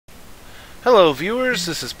Hello viewers,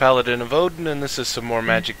 this is Paladin of Odin, and this is some more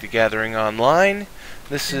Magic the Gathering Online.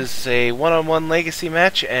 This is a one-on-one legacy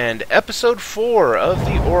match, and episode 4 of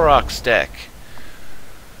the Aurochs deck.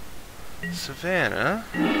 Savannah.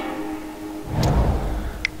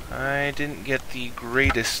 I didn't get the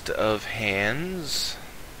greatest of hands,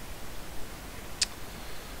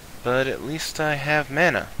 but at least I have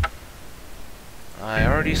mana. I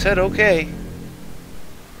already said okay.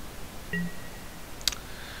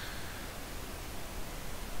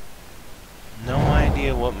 No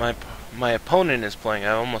idea what my opponent is playing.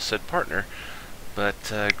 I almost said partner.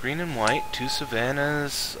 But green and white, two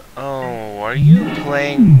Savannahs. Oh, are you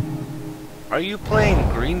playing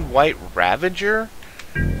green-white Ravager?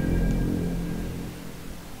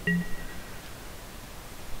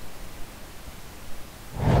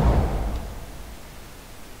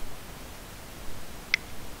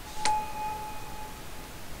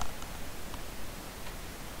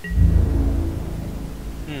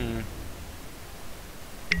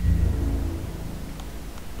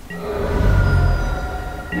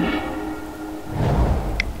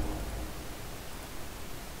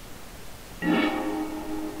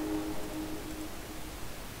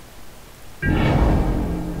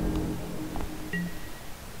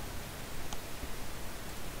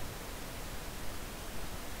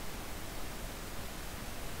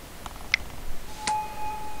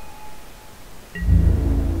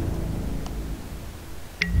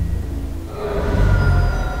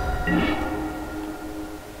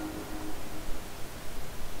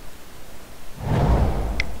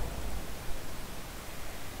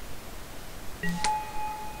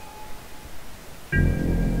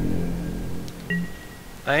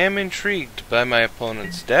 I am intrigued by my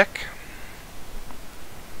opponent's deck.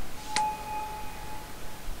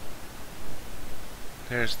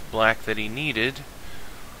 There's the black that he needed.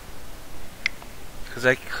 Because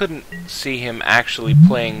I couldn't see him actually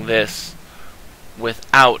playing this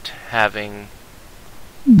without having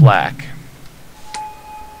black.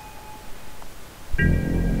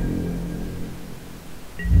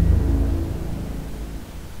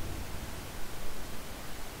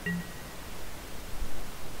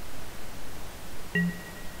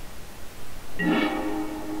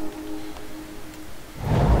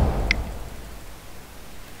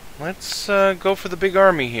 Let's go for the big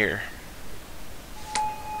army here.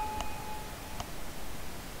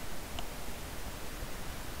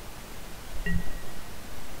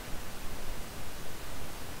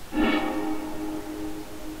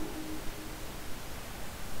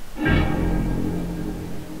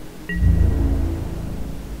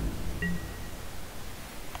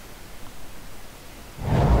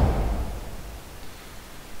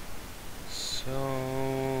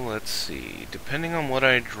 Let's see, depending on what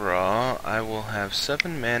I draw, I will have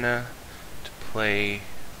 7 mana to play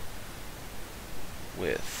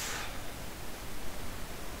with.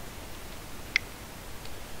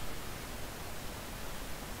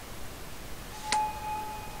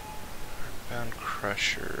 Earthbound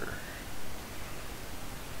Crusher.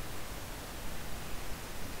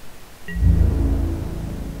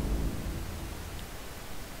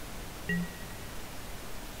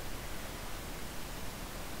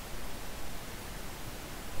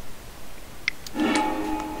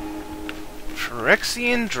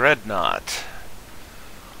 Phyrexian Dreadnought.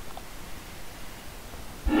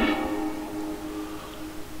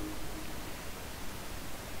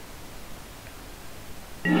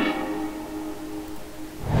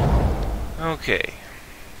 Okay.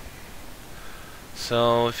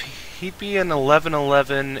 So if he'd be an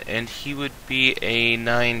 11-11 and he would be a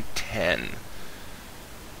 9-10.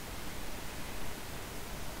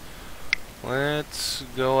 Let's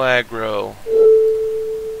go aggro.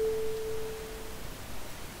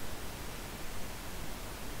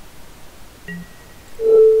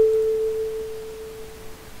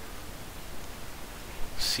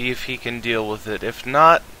 See if he can deal with it. If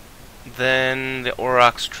not, then the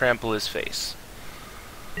Aurochs trample his face.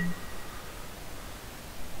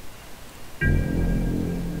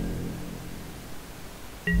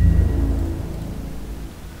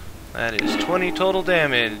 That is 20 total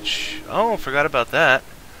damage. Oh, forgot about that.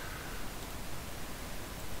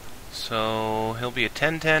 So he'll be a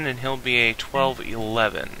 10-10 and he'll be a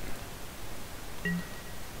 12-11.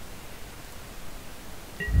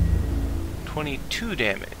 22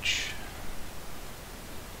 damage.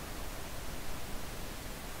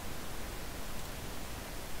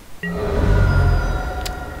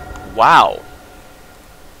 Wow.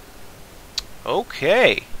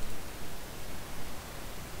 Okay.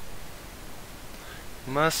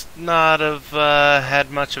 Must not have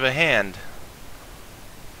had much of a hand.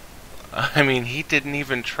 I mean, he didn't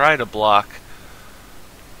even try to block.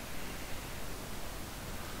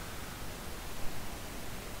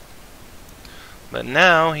 But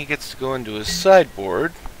now he gets to go into his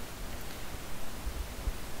sideboard.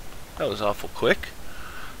 That was awful quick.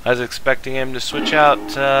 I was expecting him to switch out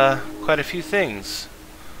quite a few things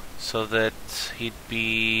so that he'd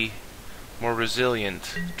be more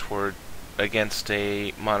resilient against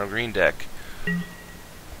a mono green deck.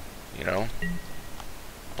 You know,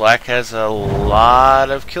 black has a lot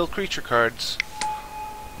of kill creature cards.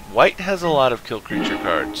 White has a lot of kill creature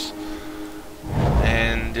cards.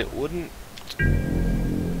 And it wouldn't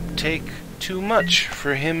take too much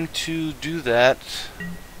for him to do that.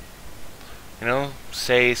 You know,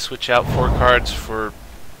 say switch out 4 cards for,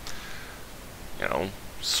 you know,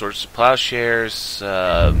 Swords to Plowshares,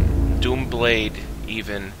 Doomblade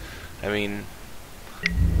even. I mean,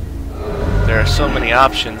 there are so many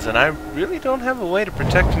options, and I really don't have a way to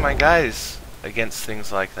protect my guys against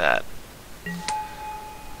things like that.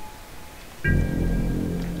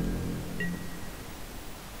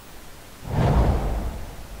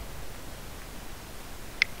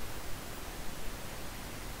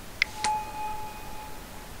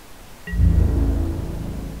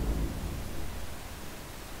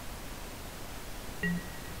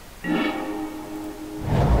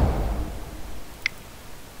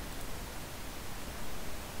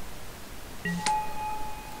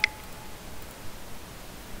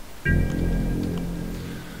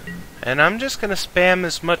 And I'm just going to spam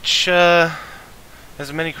as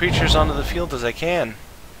many creatures onto the field as I can.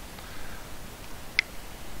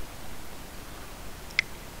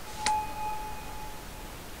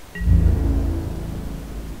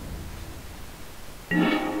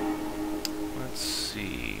 Let's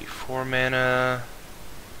see, 4 mana.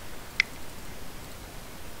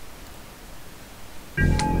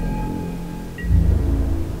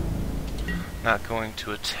 Not going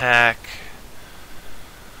to attack.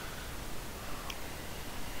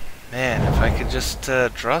 Man, if I could just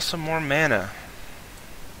draw some more mana.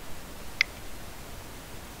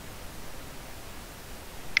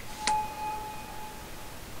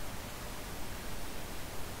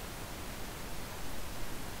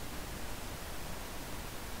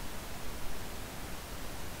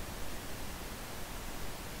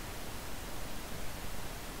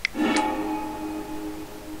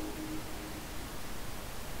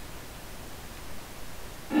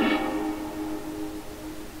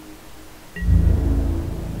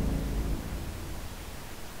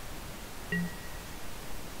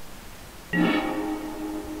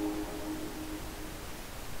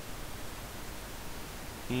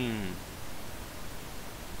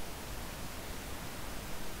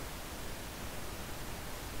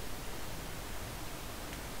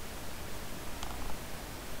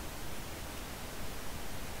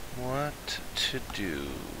 What to do?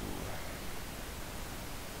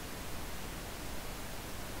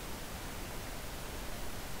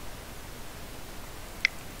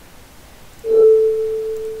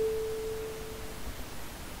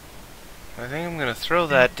 I think I'm going to throw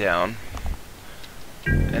that down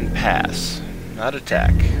and pass, not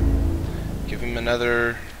attack. Give him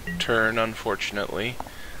another turn, unfortunately.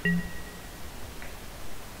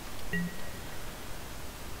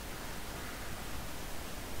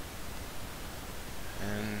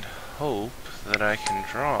 And hope that I can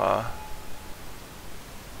draw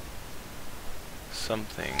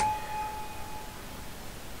something.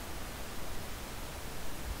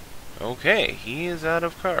 Okay, he is out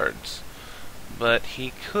of cards. But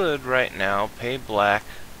he could right now pay black,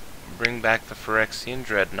 bring back the Phyrexian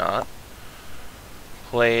Dreadnought,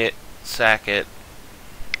 play it, sack it.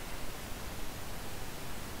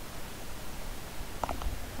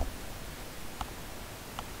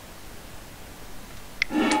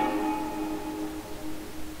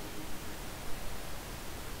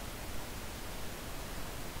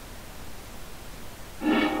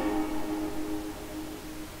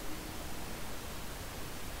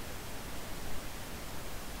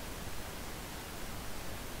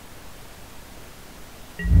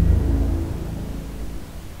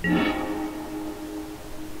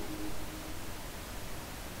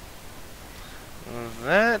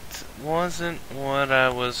 That wasn't what I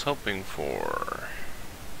was hoping for.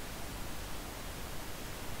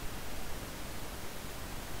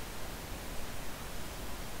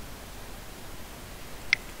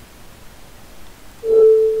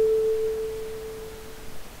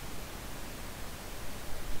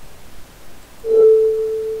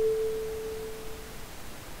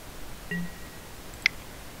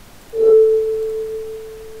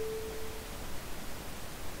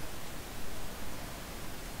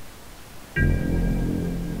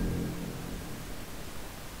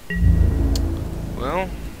 Well,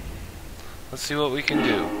 let's see what we can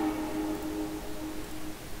do.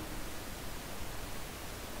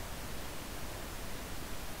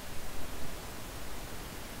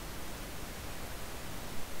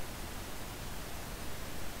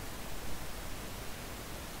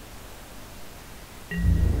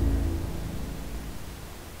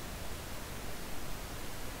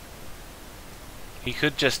 He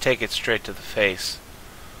could just take it straight to the face.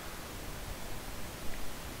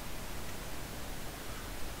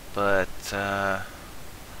 But, that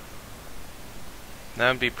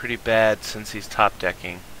would be pretty bad since he's top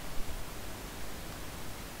decking.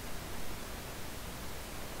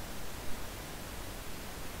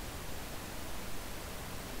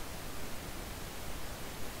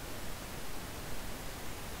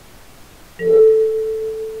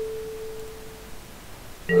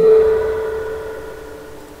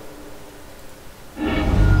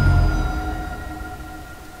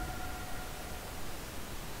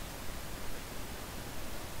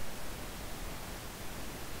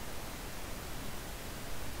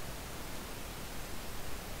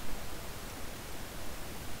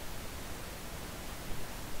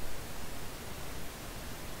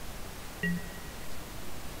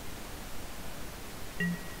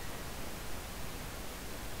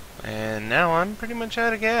 And now I'm pretty much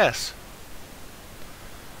out of gas.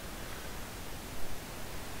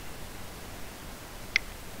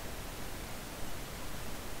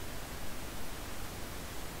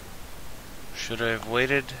 Should I have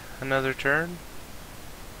waited another turn?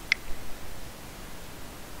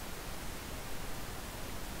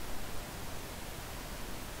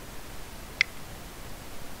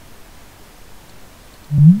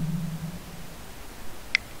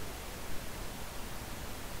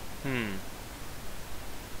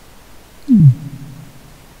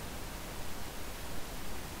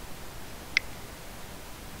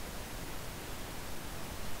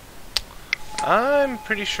 I'm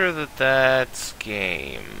pretty sure that that's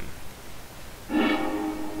game.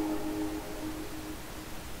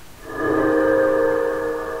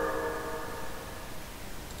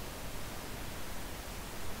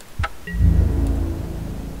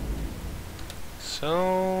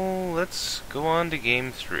 So let's go on to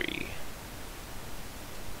game 3.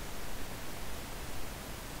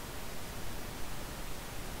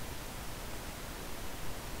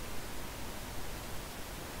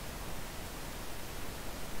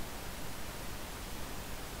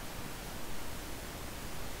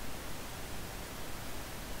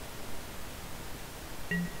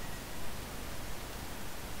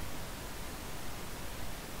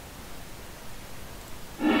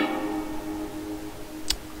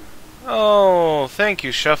 Oh, thank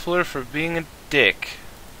you, Shuffler, for being a dick.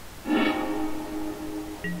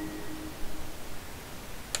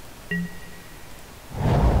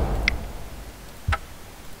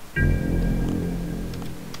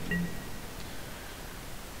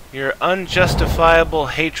 Your unjustifiable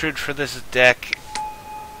hatred for this deck,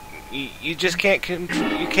 you just can't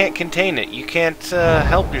you can't contain it. You can't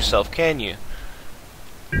help yourself, can you?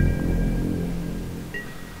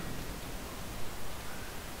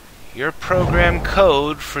 Your program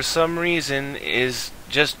code, for some reason, is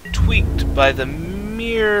just tweaked by the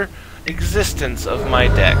mere existence of my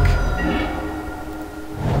deck.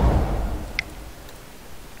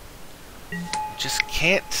 Just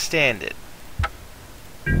can't stand it.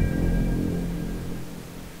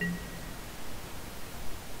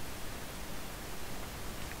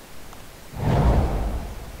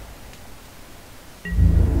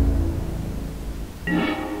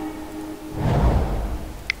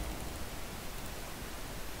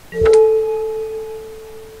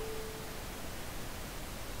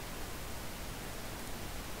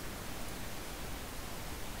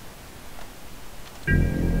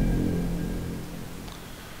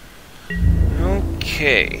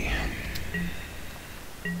 Okay.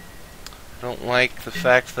 I don't like the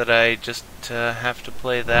fact that I just have to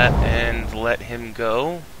play that and let him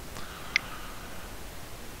go.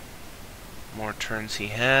 The more turns he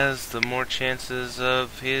has, the more chances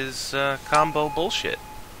of his combo bullshit.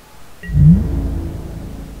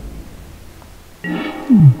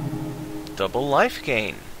 Double life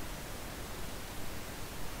gain.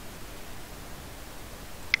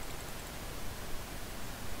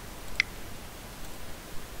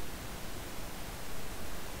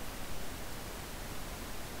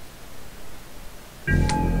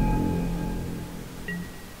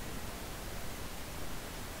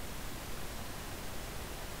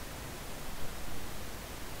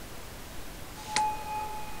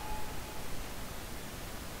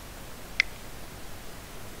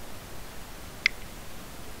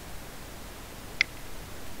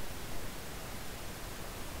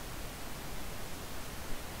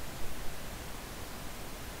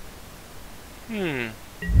 Hmm.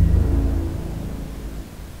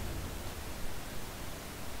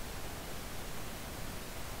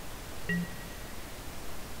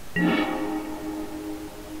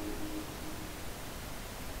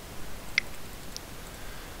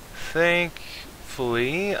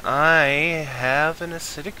 Thankfully, I have an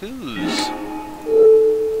acidic ooze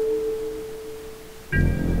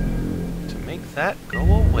to make that go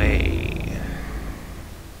away.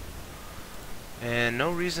 And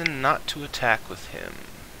no reason not to attack with him.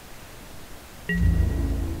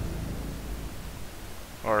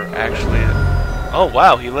 Or actually... Oh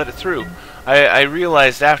wow, he let it through. I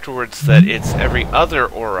realized afterwards that it's every other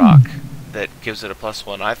Auroch that gives it a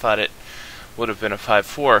 +1. I thought it would have been a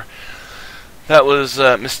 5/4. That was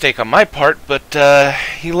a mistake on my part, but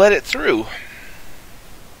he let it through.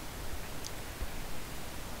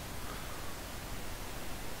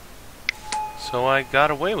 So I got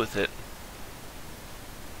away with it.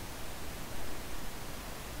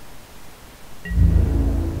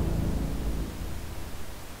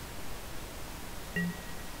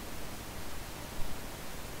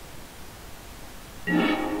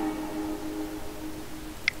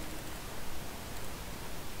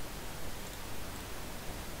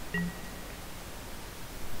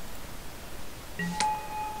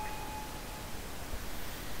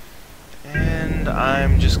 And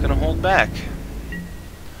I'm just gonna hold back.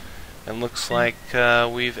 And looks like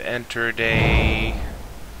we've entered a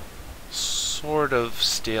sort of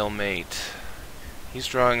stalemate. He's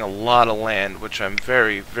drawing a lot of land, which I'm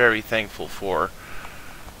very, very thankful for.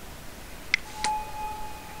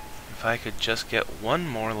 If I could just get one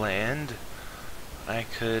more land, I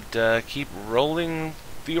could keep rolling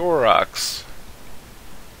the Aurochs.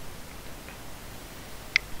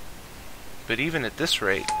 But even at this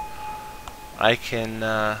rate, I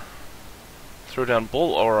can throw down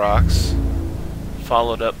Bull Aurochs,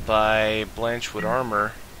 followed up by Blanchwood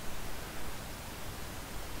Armor.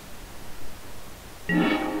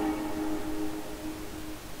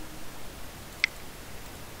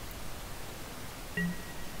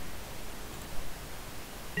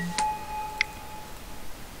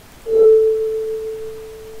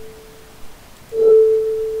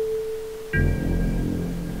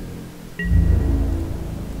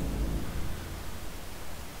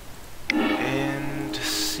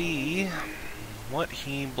 What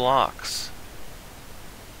he blocks.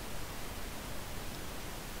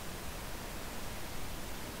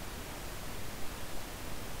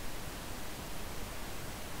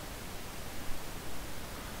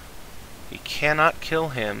 He cannot kill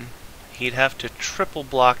him. He'd have to triple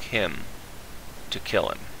block him to kill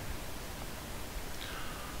him.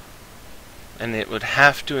 And it would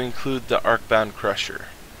have to include the Arcbound Crusher.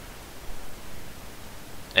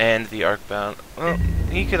 And the Arcbound... Well,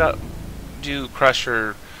 he could do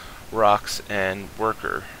Crusher, Rocks, and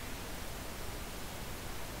Worker.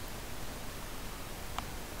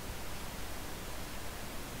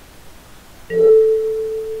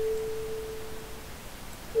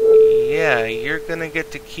 Yeah, you're gonna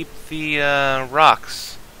get to keep the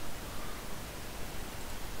Rocks.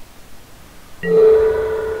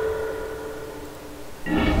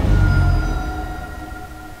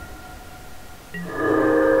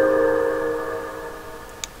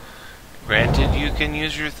 Granted, you can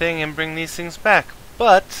use your thing and bring these things back,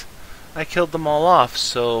 but I killed them all off,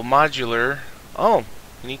 so Modular... Oh,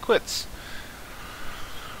 and he quits.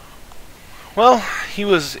 Well, he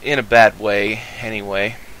was in a bad way,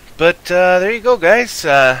 anyway. But there you go, guys.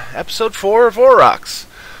 Episode 4 of Aurochs.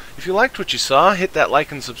 If you liked what you saw, hit that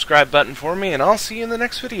like and subscribe button for me, and I'll see you in the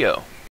next video.